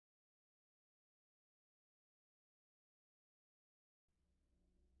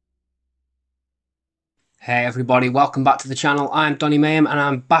Hey everybody, welcome back to the channel. I'm Donny Mayhem and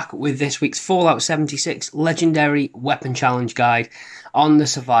I'm back with this week's Fallout 76 Legendary Weapon Challenge Guide on the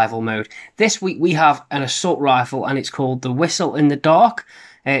survival mode. This week we have an assault rifle and it's called the Whistle in the Dark.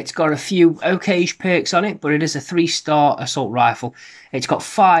 It's got a few okayish perks on it, but it is a 3-star assault rifle. It's got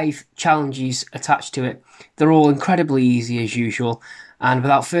 5 challenges attached to it. They're all incredibly easy as usual. And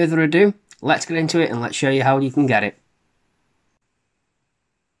without further ado, let's get into it and let's show you how you can get it.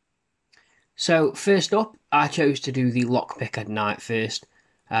 So first up, I chose to do the lockpick at night first,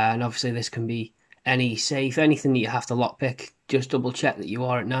 and obviously this can be any safe, anything that you have to lockpick, just double check that you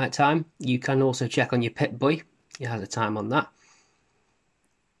are at night time. You can also check on your Pip-Boy, it has a time on that.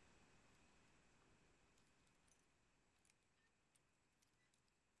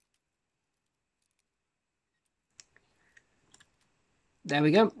 There we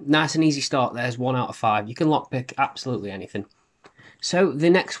go, nice and easy start. There's 1 out of 5, you can lockpick absolutely anything. So the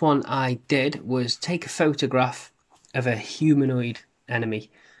next one I did was take a photograph of a humanoid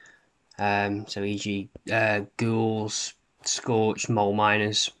enemy. So e.g. Ghouls, Scorch, Mole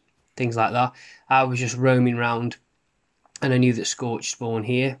Miners, things like that. I was just roaming around and I knew that Scorch spawned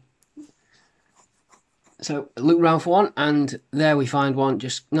here. So I looked around for one and there we find one,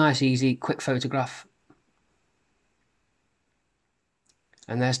 just nice, easy, quick photograph.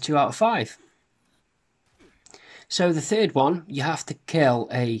 And there's 2 out of 5. So the third one, you have to kill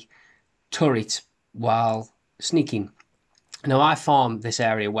a turret while sneaking. Now I farmed this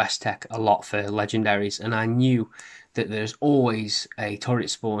area West Tech a lot for legendaries and I knew that there's always a turret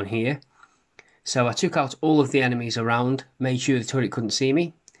spawn here. So I took out all of the enemies around, made sure the turret couldn't see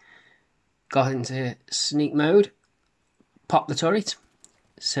me, got into sneak mode, popped the turret,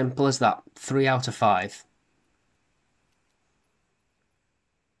 simple as that, 3 out of 5.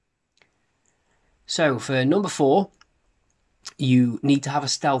 So for number 4, you need to have a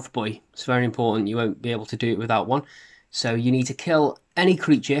stealth boy. It's very important, you won't be able to do it without one. So you need to kill any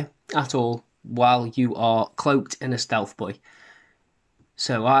creature at all while you are cloaked in a stealth boy.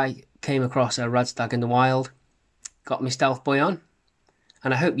 So I came across a Radstag in the wild, got my stealth boy on,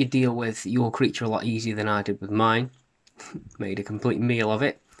 and I hope you deal with your creature a lot easier than I did with mine. Made a complete meal of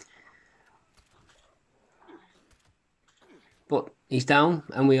it. But he's down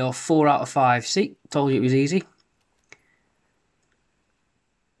and we are 4 out of 5. See, told you it was easy.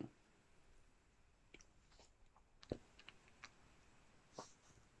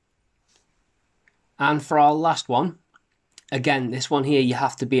 And for our last one, again, this one here you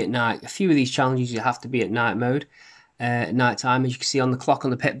have to be at night. A few of these challenges you have to be at night mode, at night time. As you can see on the clock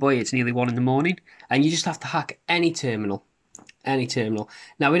on the Pip-Boy, it's nearly 1 in the morning. And you just have to hack any terminal. Any terminal.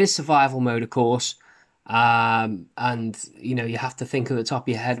 Now it is survival mode, of course. And you know, you have to think at the top of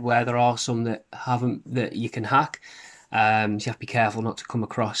your head where there are some that you can hack. So you have to be careful not to come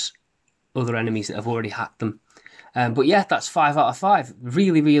across other enemies that have already hacked them. But yeah, that's 5 out of 5.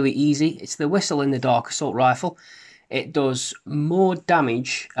 Really, really easy. It's the Whistle in the Dark assault rifle. It does more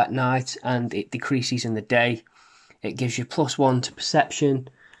damage at night and it decreases in the day. It gives you +1 to perception,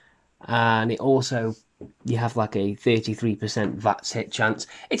 and it also, you have like a 33% VATS hit chance.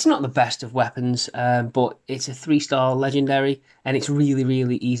 It's not the best of weapons, but it's a 3-star legendary and it's really,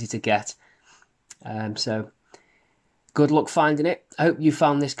 really easy to get. So good luck finding it. I hope you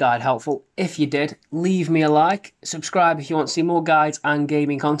found this guide helpful. If you did, leave me a like, subscribe if you want to see more guides and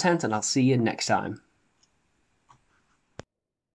gaming content, and I'll see you next time.